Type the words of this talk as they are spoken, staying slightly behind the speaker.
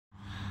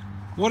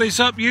What is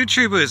up,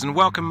 YouTubers, and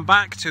welcome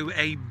back to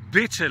a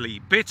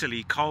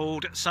bitterly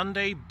cold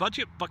Sunday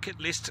budget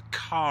bucket list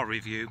car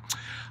review.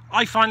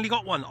 I finally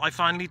got one. I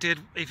finally did.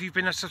 If you've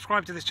been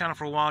subscribed to this channel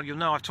for a while, you'll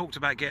know I've talked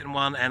about getting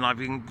one, and I've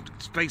been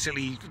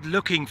basically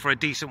looking for a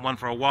decent one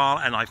for a while,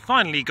 and I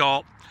finally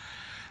got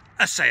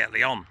a Seat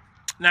Leon.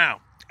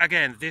 Now,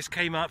 again, this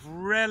came up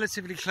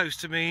relatively close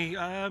to me,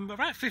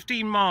 about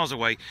 15 miles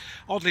away.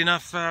 Oddly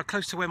enough,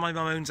 close to where my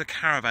mum owns a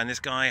caravan. This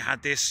guy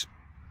had this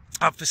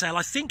up for sale.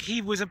 I think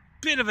he was a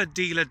bit of a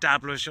dealer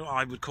dabbler,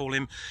 I would call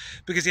him,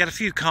 because he had a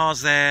few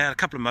cars there, a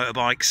couple of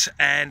motorbikes,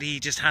 and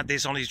he just had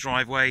this on his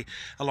driveway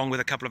along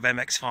with a couple of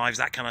MX-5s,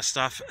 that kind of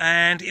stuff,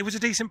 and it was a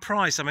decent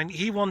price. I mean,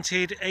 he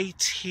wanted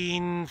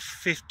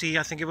 1850,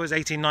 I think it was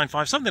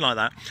 1895, something like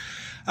that.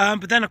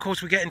 But then, of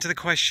course, we get into the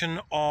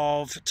question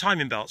of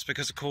timing belts,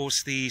 because, of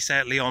course, the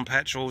Seat Leon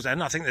petrols,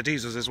 and I think the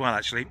diesels as well,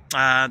 actually,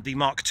 the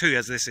Mark II,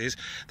 as this is,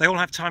 they all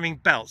have timing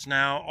belts.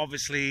 Now,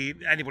 obviously,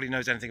 anybody who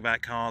knows anything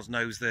about cars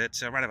knows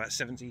that around about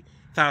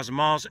 70,000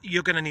 miles,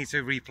 you're going to need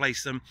to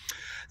replace them.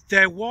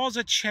 There was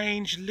a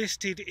change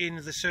listed in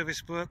the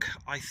service book.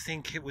 I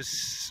think it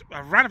was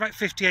around about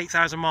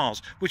 58,000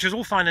 miles, which was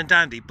all fine and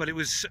dandy, but it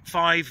was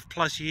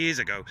 5+ years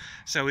ago.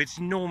 So it's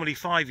normally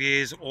 5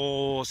 years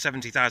or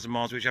 70,000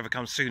 miles, whichever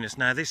comes soonest.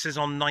 Now, this is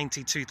on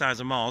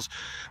 92,000 miles,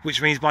 which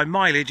means by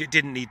mileage it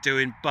didn't need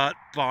doing, but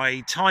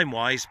by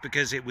time-wise,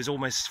 because it was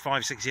almost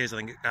 5-6 years, I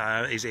think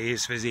it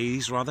is for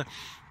these, rather.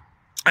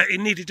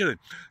 It needed doing.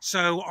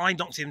 So I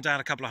knocked him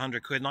down a couple of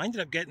 £100, and I ended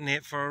up getting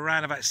it for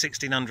around about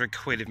 1,600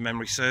 quid if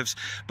memory serves.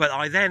 But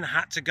I then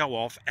had to go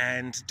off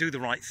and do the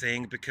right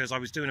thing, because I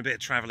was doing a bit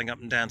of travelling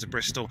up and down to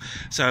Bristol,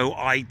 so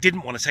I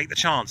didn't want to take the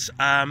chance.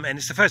 And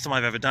it's the first time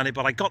I've ever done it,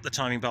 but I got the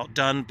timing belt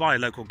done by a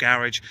local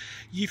garage.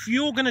 If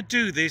you're going to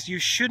do this, you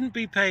shouldn't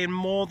be paying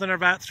more than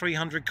about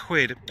 300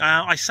 quid.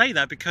 I say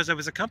that because there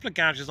was a couple of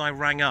garages I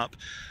rang up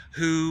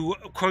who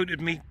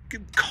quoted me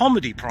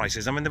comedy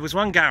prices. I mean, there was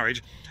one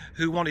garage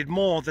who wanted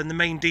more than the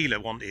main dealer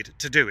wanted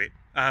to do it.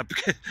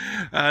 Because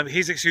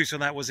his excuse for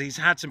that was he's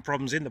had some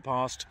problems in the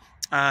past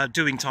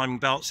doing timing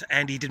belts,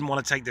 and he didn't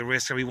want to take the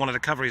risk, so he wanted to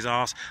cover his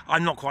arse.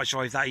 I'm not quite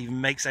sure if that even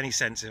makes any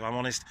sense, if I'm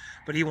honest,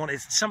 but he wanted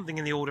something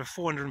in the order of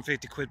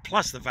 450 quid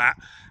plus the VAT,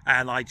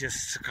 and I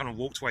just kind of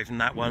walked away from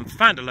that one.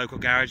 Found a local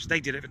garage, they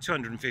did it for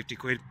 250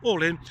 quid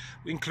all in,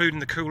 including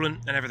the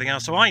coolant and everything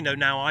else. So I know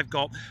now I've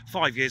got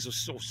 5 years or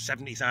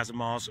 70,000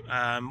 miles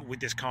with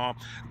this car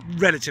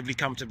relatively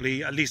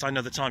comfortably. At least I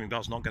know the timing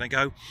belt's not going to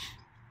go,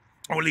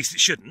 or at least it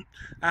shouldn't.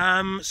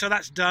 So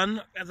that's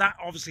done. That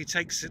obviously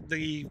takes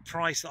the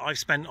price that I've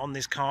spent on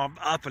this car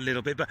up a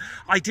little bit, but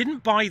I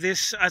didn't buy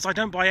this, as I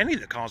don't buy any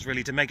of the cars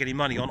really to make any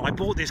money on. I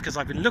bought this because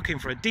I've been looking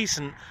for a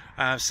decent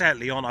Seat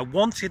Leon. I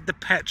wanted the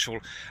petrol.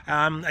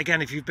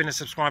 Again, if you've been a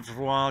subscriber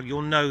for a while,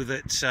 you'll know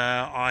that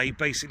I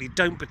basically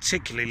don't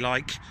particularly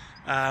like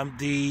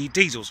the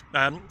diesels.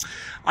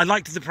 I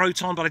liked the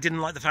Proton, but I didn't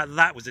like the fact that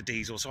that was a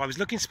diesel, so I was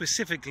looking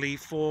specifically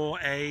for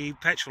a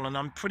petrol, and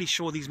I'm pretty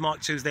sure these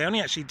Mark IIs, they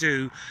only actually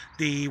do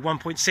the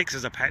 1.6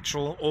 as a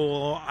petrol,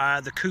 or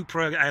the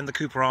Cupra and the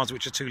Cupra R's,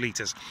 which are 2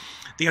 litres.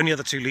 The only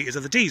other 2 litres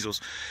are the diesels.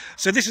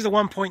 So this is a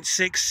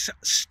 1.6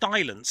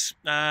 Stylance.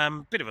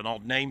 Bit of an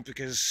odd name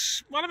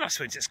because, well, I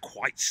suppose it's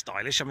quite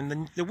stylish. I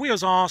mean, the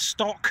wheels are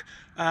stock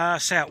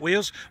Seat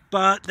wheels,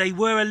 but they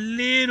were a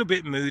little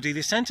bit moody.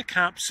 The centre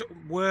caps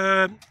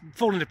were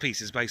falling to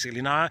pieces,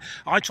 basically. Now,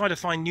 I try to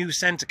find new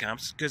centre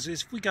caps, because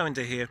if we go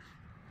into here,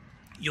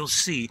 you'll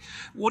see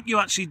what you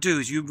actually do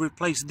is you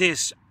replace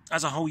this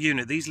as a whole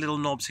unit. These little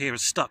knobs here are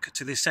stuck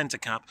to this centre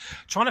cap.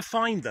 Trying to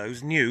find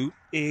those new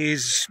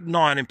is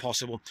nigh on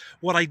impossible.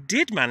 What I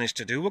did manage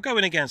to do, we'll go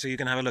in again so you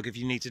can have a look if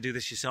you need to do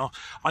this yourself.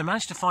 I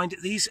managed to find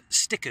these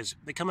stickers.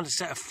 They come in a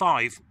set of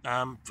 5,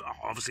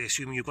 obviously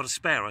assuming you've got a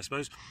spare, I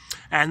suppose.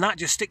 And that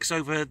just sticks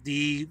over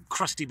the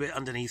crusty bit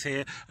underneath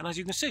here, and as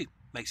you can see,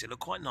 makes it look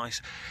quite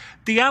nice.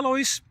 The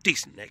alloys,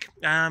 decent nick,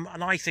 and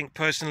I think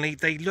personally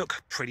they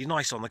look pretty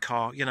nice on the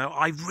car. You know,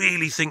 I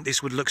really think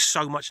this would look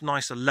so much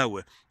nicer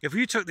lower. If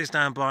you took this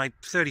down by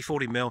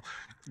 30-40 mil,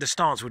 the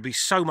stance would be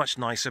so much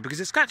nicer, because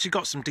it's actually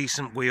got some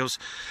decent wheels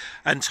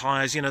and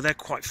tyres. You know, they're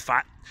quite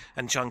fat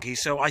and chunky,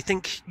 so I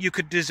think you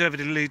could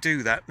deservedly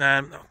do that.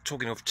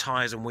 Talking of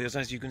tyres and wheels,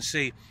 as you can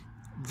see,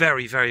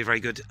 very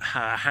good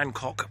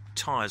Hancock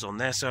tyres on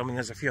there. So I mean,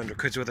 there's a few hundred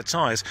quid's worth of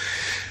tyres.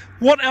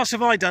 What else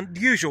have I done?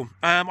 The usual.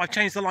 I've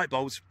changed the light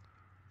bulbs.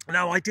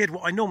 Now, I did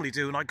what I normally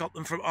do, and I got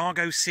them from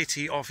Argo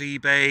City off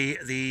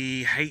eBay.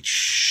 The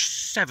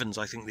H7s,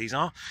 I think these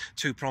are,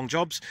 2-prong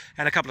jobs,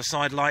 and a couple of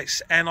side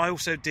lights. And I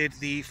also did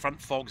the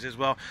front fogs as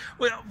well.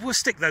 We'll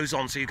stick those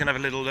on so you can have a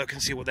little look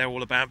and see what they're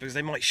all about, because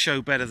they might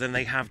show better than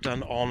they have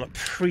done on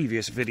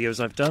previous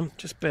videos I've done.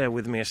 Just bear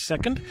with me a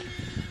second.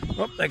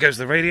 Oh, there goes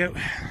the radio.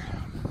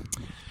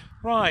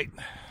 Right,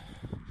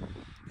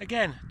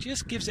 again,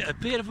 just gives it a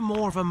bit of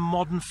more of a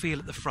modern feel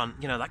at the front,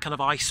 you know, that kind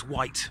of ice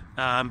white,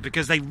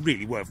 because they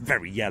really were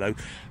very yellow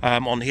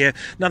on here.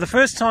 Now, the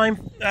first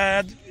time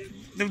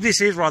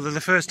this is rather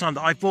the first time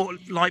that I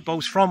bought light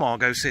bulbs from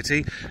Argo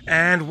City,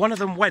 and one of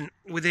them went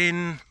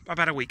within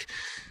about a week.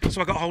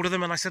 So I got hold of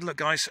them and I said, look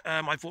guys,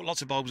 I bought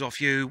lots of bulbs off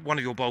you, one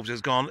of your bulbs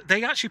has gone.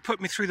 They actually put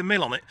me through the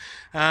mill on it,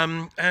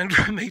 and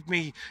made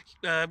me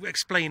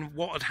explain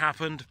what had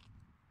happened.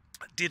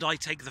 Did I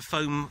take the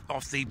foam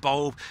off the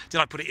bulb? Did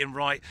I put it in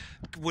right?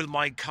 Will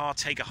my car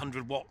take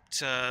 100-watt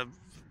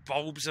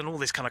bulbs and all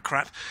this kind of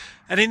crap?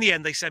 And in the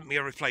end they sent me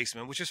a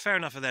replacement, which was fair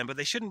enough for them, but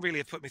they shouldn't really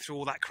have put me through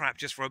all that crap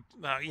just for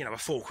a you know, a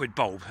 £4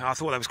 bulb. I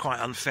thought that was quite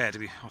unfair, to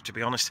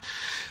be honest.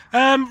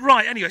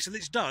 Right, anyway, so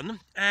it's done.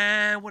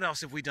 What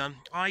else have we done?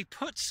 I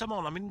put some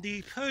on. I mean,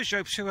 the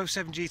Peugeot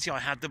 207 GT, I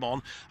had them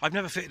on. I've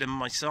never fitted them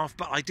myself,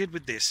 but I did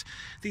with these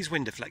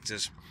wind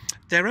deflectors.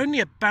 They're only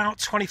about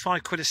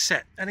 25 quid a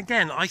set, and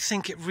again, I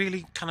think it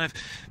really kind of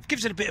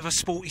gives it a bit of a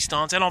sporty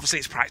stance, and obviously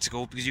it's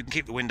practical because you can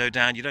keep the window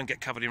down, you don't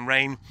get covered in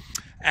rain,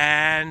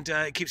 and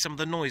it keeps some of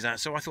the noise out.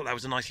 So I thought that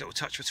was a nice little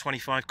touch for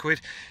 25 quid.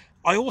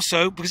 I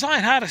also, because I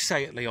had a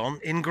Seat Leon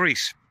in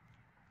Greece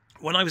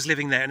when I was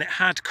living there, and it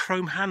had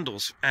chrome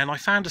handles, and I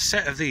found a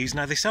set of these.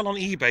 Now they sell on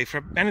eBay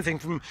for anything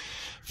from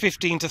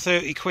 15 to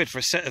 30 quid for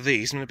a set of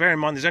these, and bear in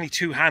mind there's only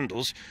 2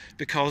 handles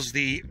because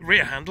the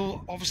rear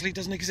handle obviously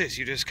doesn't exist.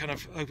 You just kind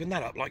of open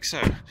that up like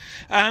so.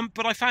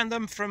 But I found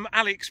them from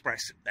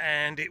AliExpress,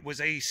 and it was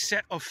a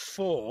set of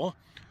 4,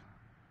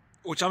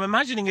 which I'm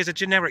imagining is a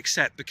generic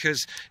set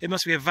because it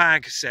must be a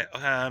VAG set,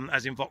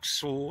 as in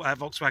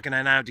Volkswagen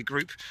and Audi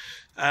group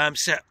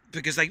set,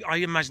 because I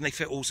imagine they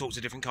fit all sorts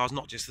of different cars,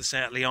 not just the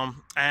Seat Leon.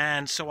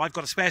 And so I've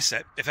got a spare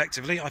set,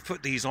 effectively. I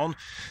put these on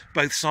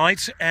both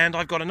sides, and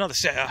I've got another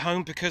set at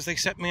home because they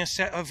sent me a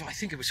set of, I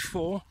think it was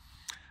 4,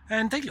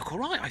 and they look all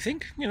right, I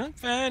think, you know,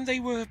 and they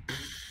were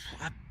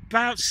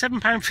about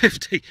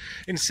 £7.50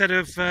 instead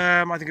of,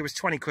 I think it was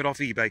 20 quid off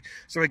eBay.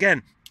 So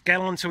again, get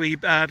onto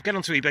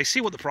eBay,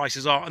 see what the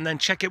prices are, and then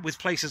check it with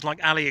places like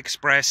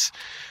AliExpress,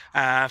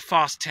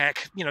 Fast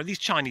Tech, you know, these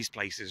Chinese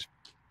places.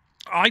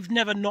 I've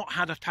never not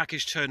had a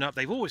package turn up.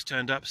 They've always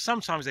turned up.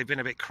 Sometimes they've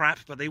been a bit crap,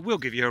 but they will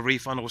give you a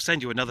refund or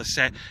send you another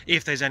set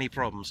if there's any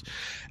problems.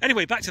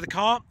 Anyway, back to the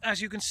car. As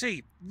you can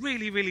see,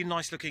 really, really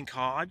nice looking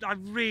car.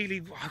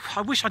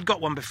 I wish I'd got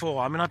one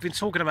before. I mean, I've been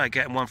talking about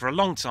getting one for a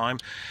long time.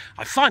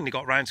 I finally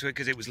got round to it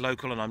because it was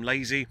local and I'm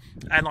lazy,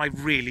 and I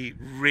really,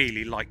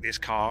 really like this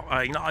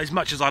car. You know, as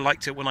much as I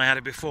liked it when I had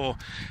it before.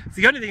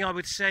 The only thing I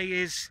would say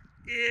is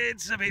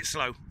it's a bit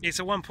slow. It's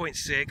a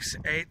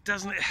 1.6. It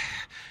doesn't...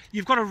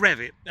 You've got to rev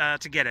it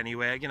to get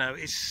anywhere. You know,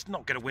 it's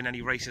not going to win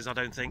any races, I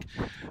don't think.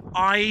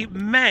 I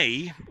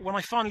may, when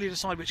I finally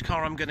decide which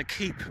car I'm going to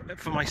keep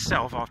for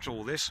myself after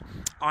all this,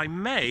 I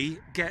may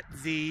get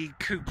the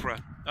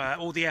Cupra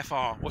or the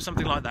FR or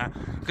something like that,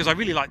 because I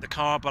really like the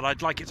car, but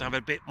I'd like it to have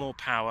a bit more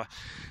power.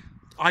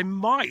 I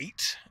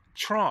might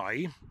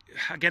try,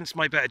 against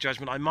my better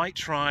judgment, I might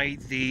try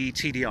the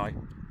TDI.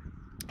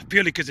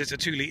 Purely because it's a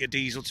 2-litre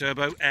diesel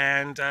turbo,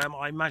 and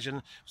I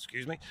imagine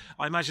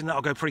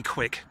that'll go pretty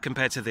quick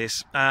compared to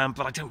this,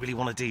 but I don't really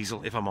want a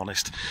diesel, if I'm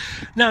honest.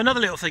 Now, another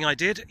little thing I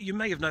did, you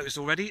may have noticed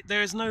already,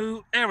 there is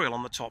no aerial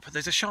on the top.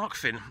 There's a shark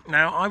fin.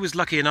 Now, I was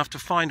lucky enough to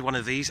find one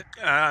of these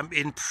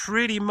in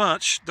pretty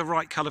much the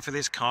right colour for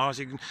this car, as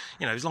you can,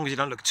 you know, as long as you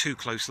don't look too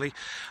closely.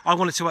 I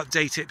wanted to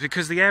update it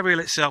because the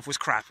aerial itself was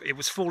crap. It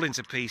was falling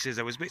to pieces.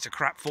 There was bits of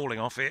crap falling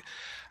off it,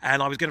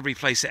 and I was going to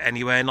replace it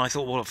anyway, and I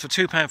thought, well, for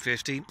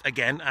 £2.50,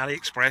 again,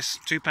 AliExpress,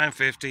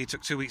 £2.50,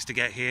 took 2 weeks to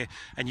get here,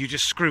 and you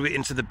just screw it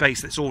into the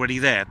base that's already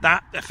there.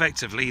 That,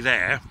 effectively,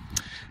 there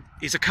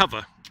is a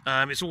cover.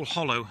 It's all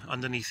hollow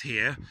underneath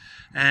here,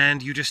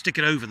 and you just stick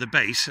it over the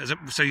base,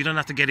 so you don't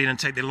have to get in and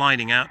take the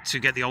lining out to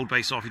get the old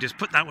base off. You just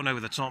put that one over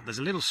the top. There's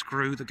a little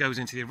screw that goes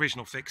into the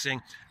original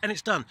fixing, and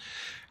it's done.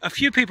 A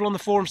few people on the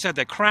forum said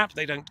they're crap,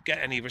 they don't get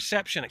any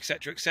reception,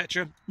 etc,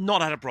 etc.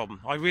 Not had a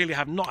problem. I really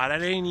have not had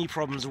any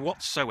problems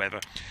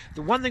whatsoever.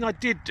 The one thing I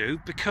did do,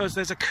 because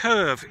there's a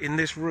curve in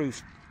this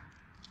roof,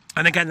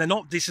 and again, they're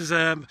not, this is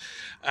kind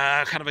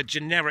of a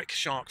generic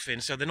shark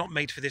fin, so they're not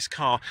made for this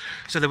car.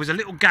 So there was a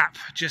little gap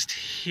just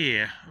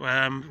here,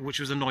 which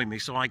was annoying me.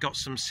 So I got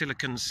some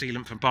silicone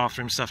sealant for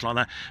bathroom, stuff like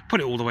that,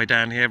 put it all the way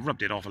down here,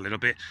 rubbed it off a little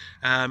bit,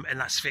 and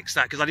that's fixed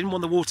that, because I didn't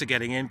want the water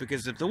getting in,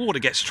 because if the water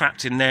gets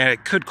trapped in there,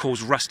 it could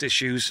cause rust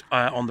issues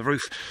on the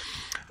roof.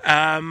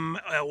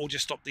 Or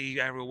just stop the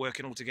aerial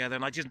working altogether,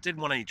 and I just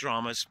didn't want any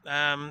dramas.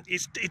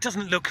 It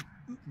doesn't look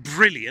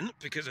brilliant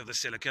because of the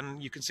silicone.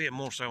 You can see it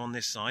more so on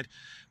this side,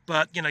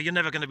 but you know, you're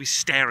never going to be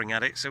staring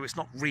at it, so it's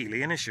not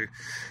really an issue.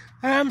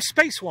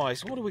 Space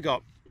wise, what do we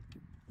got?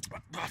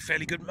 A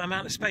fairly good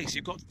amount of space.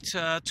 You've got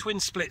twin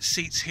split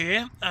seats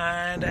here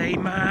and a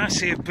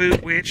massive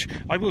boot, which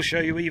I will show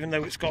you, even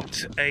though it's got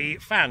a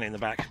fan in the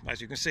back,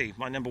 as you can see,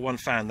 my #1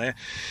 fan there.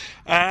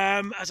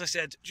 As I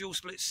said, dual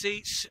split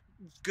seats,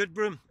 good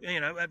room, you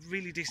know, a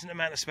really decent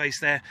amount of space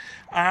there.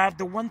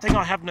 The one thing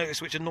I have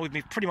noticed, which annoyed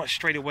me pretty much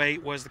straight away,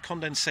 was the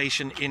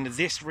condensation in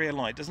this rear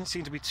light. Doesn't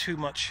seem to be too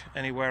much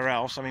anywhere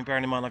else. I mean,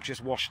 bearing in mind I've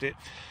just washed it,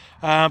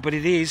 but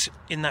it is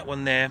in that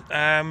one there.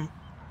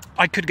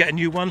 I could get a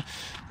new one,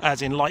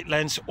 as in light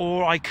lens,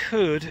 or I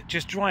could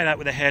just dry it out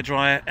with a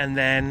hairdryer and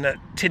then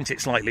tint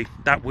it slightly.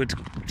 That would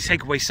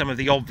take away some of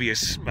the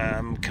obvious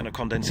kind of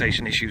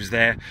condensation issues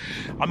there.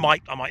 I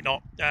might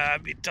not.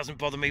 It doesn't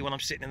bother me when I'm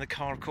sitting in the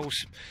car, of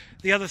course.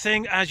 The other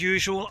thing, as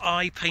usual,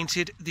 I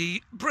painted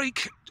the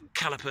brake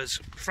calipers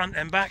front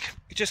and back,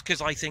 just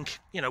because I think,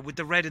 you know, with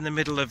the red in the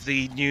middle of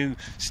the new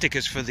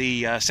stickers for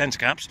the centre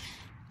caps,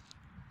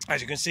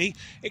 as you can see,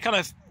 it kind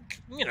of,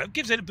 you know,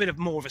 gives it a bit of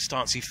more of a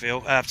stancy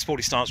feel,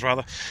 sporty stance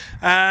rather.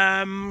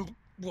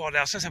 What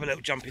else? Let's have a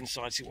little jump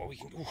inside, see what we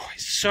can. Oh,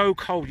 it's so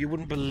cold, you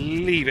wouldn't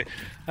believe it.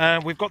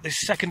 We've got this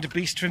second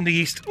beast from the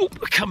east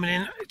coming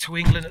in to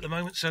England at the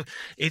moment, so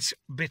it's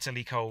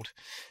bitterly cold.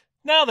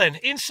 Now then,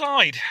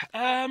 inside.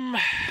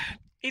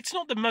 It's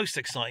not the most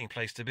exciting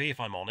place to be, if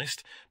I'm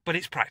honest, but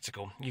it's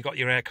practical. You've got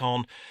your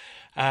aircon.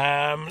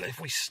 If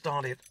we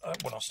start it,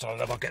 well, I'll start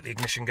it up, I'll get the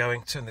ignition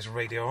going, turn this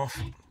radio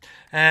off.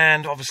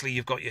 And obviously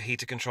you've got your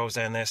heater controls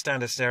down there,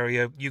 standard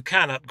stereo. You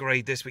can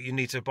upgrade this, but you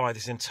need to buy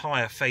this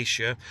entire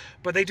fascia.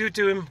 But they do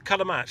them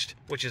colour matched,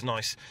 which is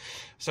nice.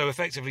 So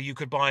effectively you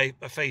could buy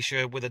a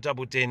fascia with a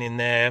double din in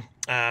there,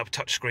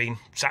 touchscreen,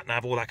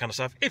 sat-nav, all that kind of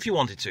stuff, if you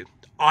wanted to.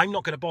 I'm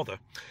not going to bother.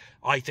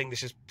 I think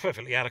this is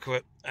perfectly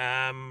adequate,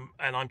 and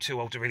I'm too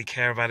old to really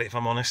care about it, if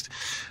I'm honest.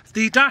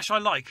 The dash I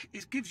like.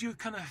 It gives you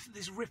kind of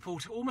this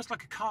rippled, almost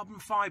like a carbon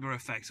fibre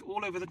effect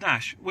all over the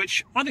dash,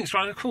 which I think is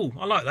rather cool.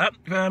 I like that.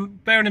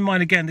 Bearing in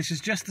mind, again, this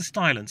is just the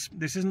Stylance.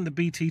 This isn't the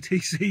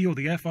BTTC or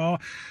the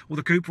FR or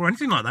the Coupe or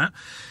anything like that,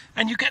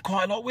 and you get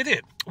quite a lot with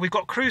it. We've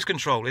got cruise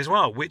control as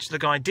well, which the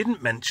guy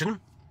didn't mention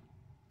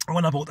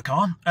when I bought the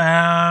car.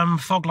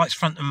 Fog lights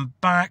front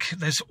and back.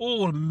 There's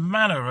all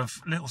manner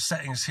of little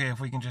settings here. If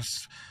we can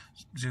just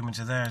zoom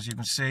into there, as you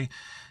can see,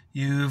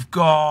 you've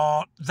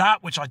got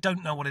that, which I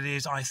don't know what it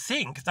is. I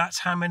think that's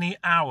how many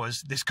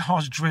hours this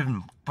car's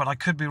driven, but I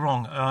could be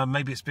wrong.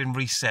 Maybe it's been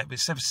reset, but it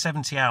says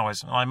 70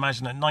 hours. I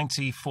imagine at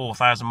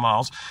 94,000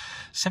 miles,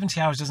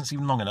 70 hours doesn't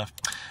seem long enough.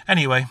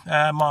 Anyway,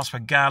 miles per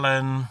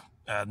gallon,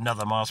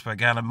 another miles per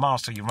gallon,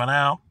 miles till you run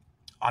out.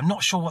 I'm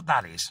not sure what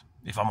that is,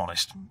 if I'm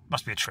honest.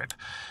 Must be a trip.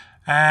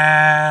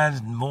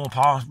 And more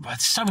power.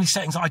 So many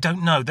settings that I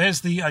don't know.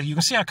 There's the you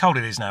can see how cold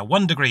it is now,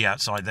 1 degree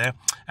outside there,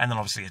 and then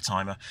obviously a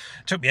timer.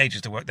 It took me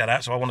ages to work that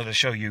out, so I wanted to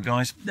show you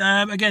guys.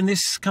 Again,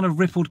 this kind of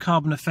rippled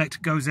carbon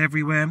effect goes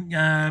everywhere.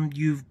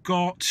 You've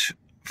got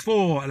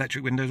 4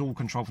 electric windows, all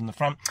controlled from the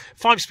front.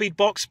 5-speed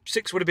box,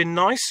 6 would have been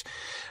nice.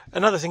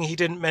 Another thing he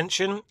didn't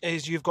mention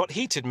is you've got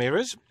heated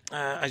mirrors,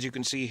 as you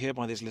can see here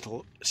by this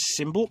little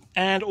symbol,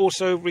 and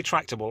also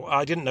retractable.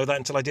 I didn't know that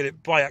until I did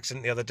it by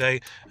accident the other day,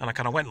 and I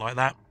kind of went like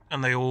that,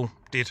 and they all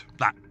did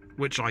that,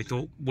 which I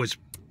thought was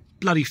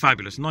bloody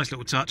fabulous. Nice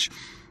little touch.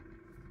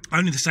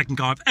 Only the second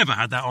car I've ever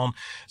had that on,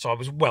 so I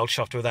was well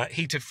chuffed with that.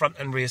 Heated front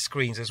and rear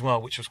screens as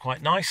well, which was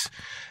quite nice.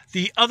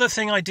 The other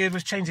thing I did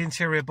was change the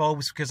interior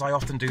bulbs, because I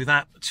often do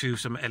that, to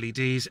some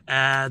LEDs.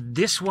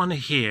 This one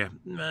here,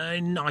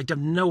 I have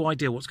no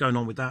idea what's going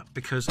on with that,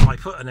 because I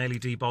put an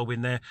LED bulb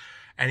in there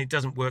and it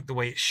doesn't work the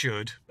way it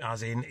should,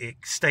 as in it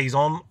stays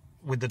on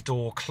with the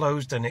door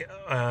closed and it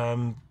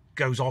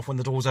goes off when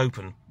the door's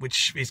open,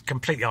 which is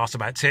completely arse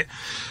about tit,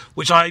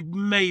 which I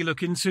may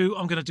look into.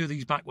 I'm going to do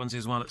these back ones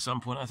as well at some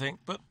point, I think.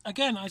 But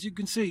again, as you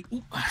can see,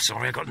 ooh,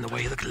 sorry, I got in the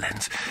way of the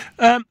lens.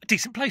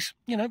 Decent place,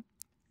 you know.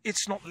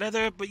 It's not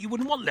leather, but you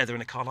wouldn't want leather in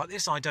a car like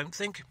this, I don't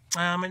think.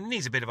 It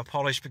needs a bit of a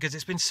polish because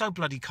it's been so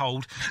bloody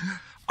cold.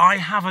 I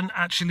haven't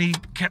actually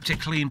kept it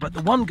clean, but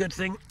the one good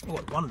thing,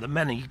 well, one of the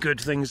many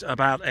good things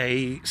about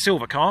a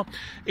silver car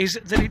is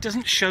that it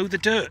doesn't show the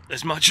dirt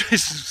as much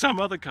as some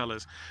other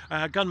colours.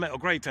 Gunmetal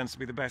grey tends to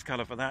be the best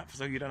colour for that,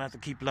 so you don't have to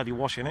keep bloody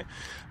washing it.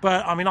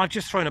 But, I mean, I've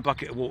just thrown a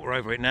bucket of water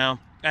over it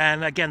now.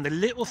 And again, the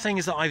little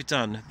things that I've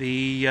done,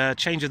 the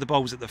change of the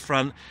bulbs at the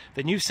front,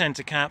 the new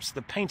centre caps,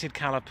 the painted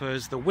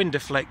calipers, the wind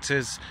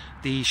deflectors,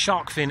 the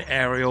shark fin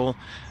aerial,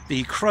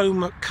 the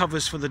chrome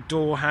covers for the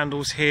door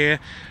handles here.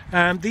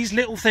 These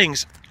little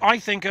things, I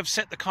think, have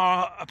set the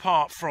car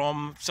apart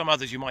from some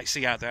others you might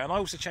see out there. And I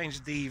also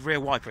changed the rear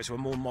wiper to a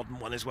more modern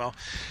one as well.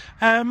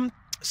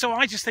 So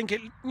I just think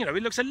it, you know,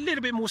 it looks a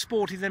little bit more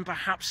sporty than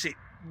perhaps it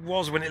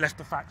was when it left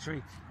the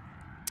factory.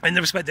 In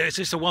the respect that it's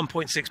just a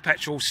 1.6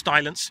 petrol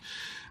Stylance,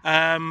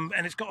 and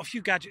it's got a few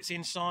gadgets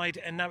inside,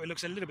 and now it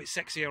looks a little bit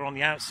sexier on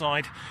the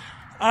outside.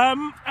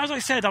 As I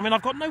said, I mean,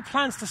 I've got no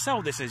plans to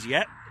sell this as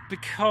yet,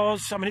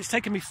 because, I mean, it's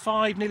taken me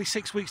nearly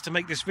 6 weeks to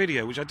make this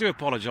video, which I do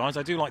apologise.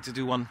 I do like to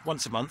do one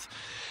once a month.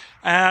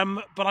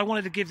 But I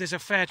wanted to give this a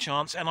fair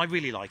chance, and I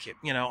really like it.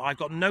 You know, I've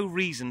got no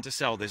reason to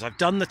sell this. I've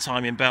done the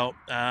timing belt.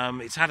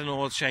 It's had an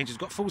oil change. It's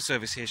got full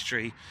service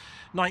history.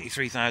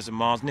 93,000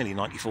 miles, nearly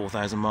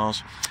 94,000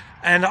 miles.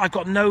 and I've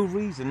got no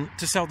reason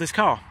to sell this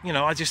car. You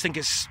know, I just think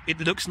it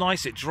looks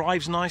nice, it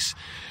drives nice.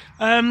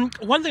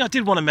 One thing I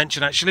did want to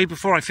mention actually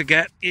before I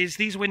forget is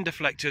these wind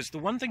deflectors. The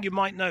one thing you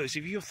might notice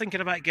if you're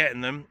thinking about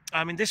getting them,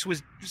 I mean, this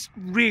was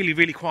really,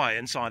 really quiet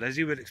inside, as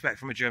you would expect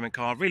from a German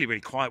car, really,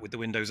 really quiet with the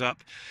windows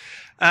up.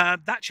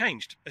 That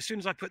changed as soon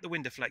as I put the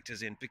wind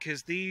deflectors in,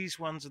 because these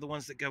ones are the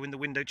ones that go in the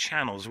window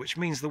channels, which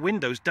means the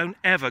windows don't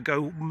ever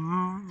go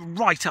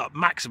right up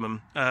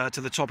maximum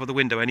to the top of the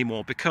window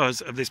anymore,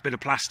 because of this bit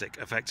of plastic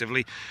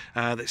effectively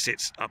that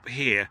sits up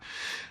here.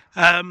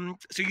 So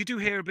you do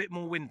hear a bit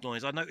more wind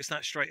noise. I noticed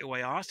that straight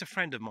away. I asked a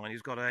friend of mine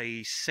who's got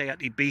a Seat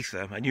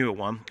Ibiza, a newer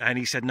one, and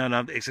he said,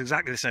 no, it's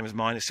exactly the same as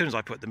mine. As soon as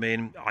I put them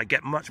in, I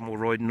get much more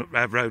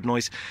road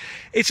noise.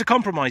 It's a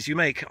compromise you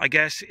make, I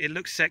guess. It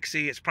looks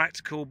sexy, it's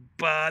practical,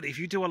 but if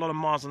you do a lot of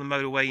miles on the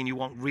motorway and you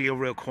want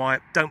real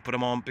quiet, don't put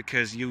them on,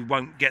 because you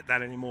won't get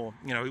that anymore.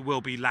 You know, it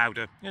will be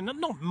louder, and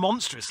not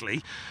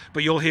monstrously,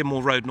 but you'll hear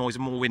more road noise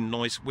and more wind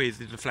noise with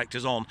the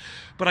deflectors on.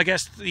 But I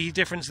guess the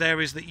difference there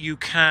is that you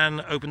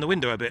can open the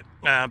window a bit.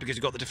 Because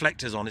you've got the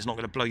deflectors on, it's not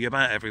going to blow you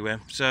about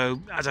everywhere.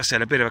 So, as I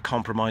said, a bit of a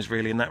compromise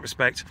really in that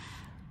respect.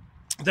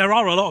 There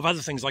are a lot of other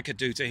things I could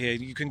do to here.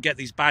 You can get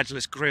these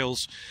badgeless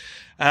grills.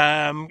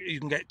 You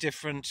can get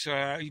different.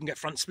 You can get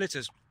front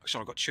splitters.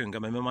 Sorry, I've got chewing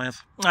gum in my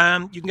mouth.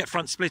 You can get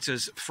front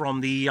splitters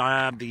from the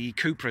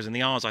Cupras and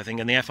the Rs, I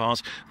think, and the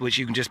FRs, which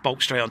you can just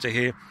bolt straight onto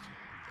here.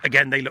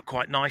 Again, they look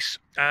quite nice.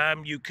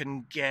 You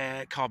can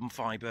get carbon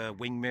fibre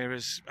wing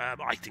mirrors.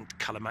 I think the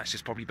colour match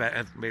is probably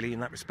better, really,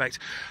 in that respect.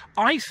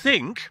 I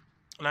think,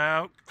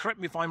 now, correct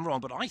me if I'm wrong,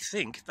 but I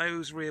think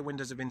those rear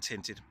windows have been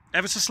tinted.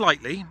 Ever so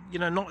slightly, you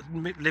know, not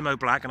limo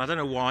black, and I don't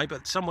know why,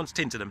 but someone's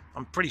tinted them.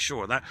 I'm pretty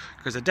sure of that,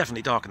 because they're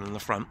definitely darker than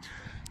the front.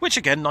 Which,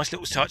 again, nice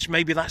little touch.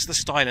 Maybe that's the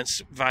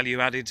stylance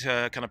value added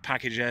kind of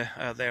package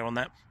there on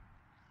that.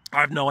 I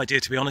have no idea,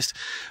 to be honest.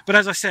 But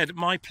as I said,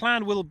 my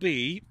plan will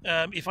be,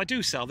 if I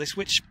do sell this,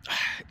 which,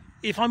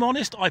 if I'm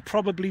honest, I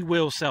probably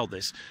will sell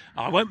this.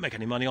 I won't make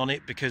any money on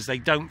it, because they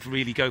don't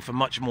really go for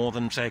much more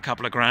than, say, a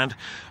couple of grand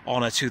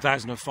on a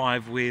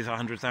 2005 with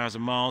 100,000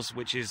 miles,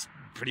 which is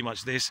pretty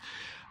much this.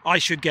 I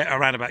should get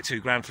around about 2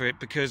 grand for it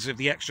because of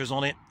the extras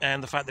on it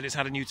and the fact that it's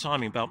had a new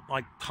timing belt.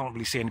 I can't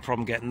really see any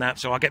problem getting that,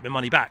 so I'll get my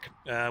money back,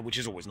 which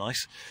is always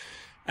nice.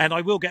 And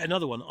I will get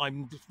another one.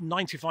 I'm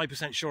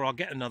 95% sure I'll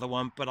get another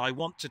one, but I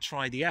want to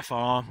try the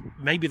FR,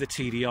 maybe the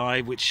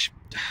TDI, which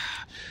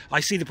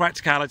I see the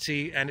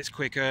practicality and it's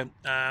quicker,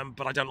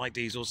 but I don't like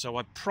diesel, so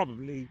I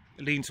probably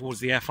lean towards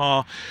the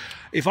FR.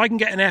 If I can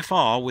get an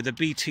FR with a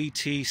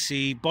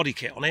BTTC body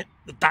kit on it,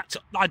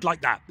 I'd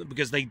like that,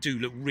 because they do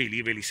look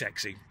really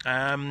sexy.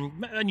 A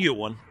newer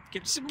one.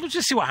 We'll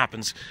just see what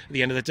happens at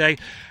the end of the day.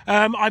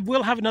 I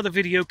will have another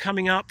video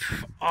coming up,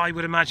 I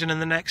would imagine, in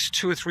the next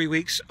 2 or 3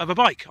 weeks of a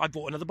bike. I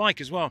bought another bike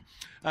as well.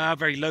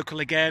 Very local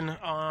again.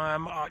 I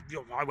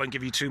won't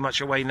give you too much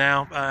away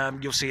now.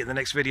 You'll see it in the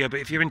next video. But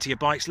if you're into your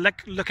bikes,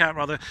 look out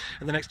rather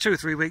in the next 2 or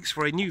 3 weeks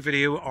for a new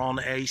video on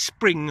a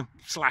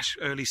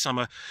spring/early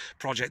summer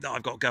project that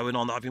I've got going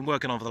on, that I've been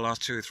working on for the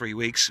last 2 or 3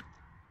 weeks.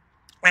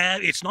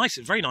 It's nice,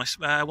 it's very nice.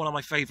 One of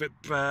my favourite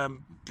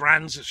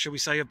brands, shall we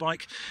say, of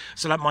bike.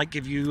 So that might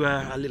give you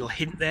a little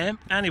hint there.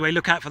 Anyway,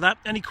 look out for that.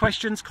 Any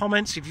questions,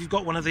 comments, if you've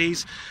got one of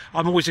these.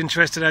 I'm always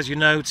interested, as you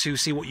know, to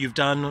see what you've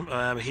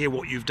done, hear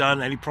what you've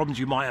done, any problems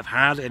you might have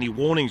had, any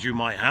warnings you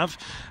might have.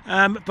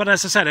 But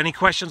as I said, any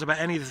questions about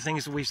any of the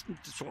things that we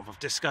sort of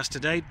discussed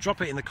today,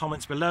 drop it in the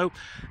comments below,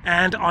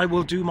 and I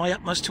will do my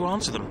utmost to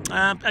answer them.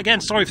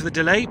 Again, sorry for the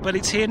delay, but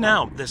it's here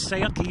now. The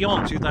Seat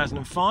Leon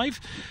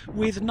 2005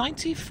 with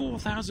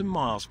 94,000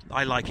 miles.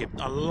 I like it.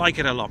 I like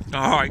it a lot.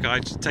 All right,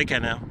 guys, take care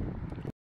now.